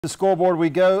The scoreboard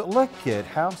we go. Look at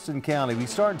Houston County. We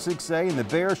start in 6A and the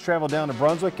Bears travel down to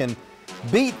Brunswick and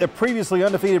beat the previously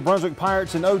undefeated Brunswick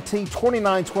Pirates in OT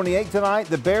 29-28 tonight.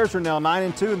 The Bears are now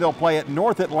 9-2 and they'll play at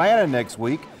North Atlanta next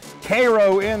week.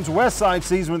 Cairo ends Westside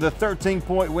season with a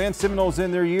 13-point win. Seminoles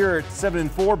end their year at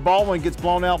 7-4. Baldwin gets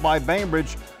blown out by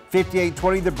Bainbridge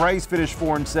 58-20. The Braves finish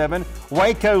 4-7.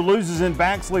 Waco loses in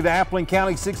Baxley to Appling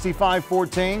County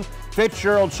 65-14.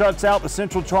 Fitzgerald shuts out the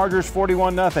Central Chargers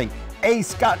 41-0.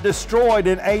 Ace got destroyed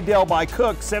in Adel by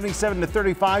Cook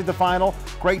 77-35 the final.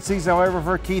 Great season, however,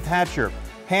 for Keith Hatcher.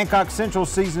 Hancock Central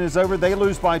season is over. They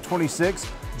lose by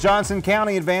 26. Johnson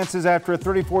County advances after a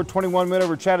 34-21 win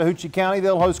over Chattahoochee County.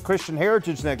 They'll host Christian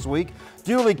Heritage next week.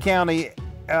 Dooley County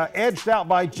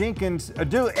edges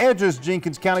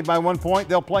Jenkins County by 1 point.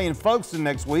 They'll play in Folkestone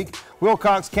next week.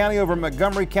 Wilcox County over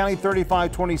Montgomery County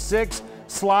 35-26.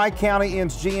 Sly County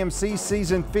ends GMC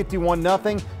season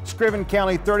 51-0. Scriven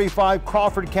County 35,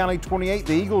 Crawford County 28.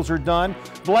 The Eagles are done.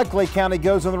 Bleckley County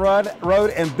goes on the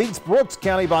road and beats Brooks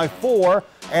County by 4.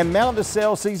 And Mount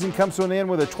DeSale season comes to an end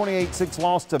with a 28-6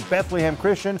 loss to Bethlehem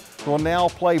Christian, who will now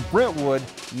play Brentwood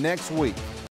next week.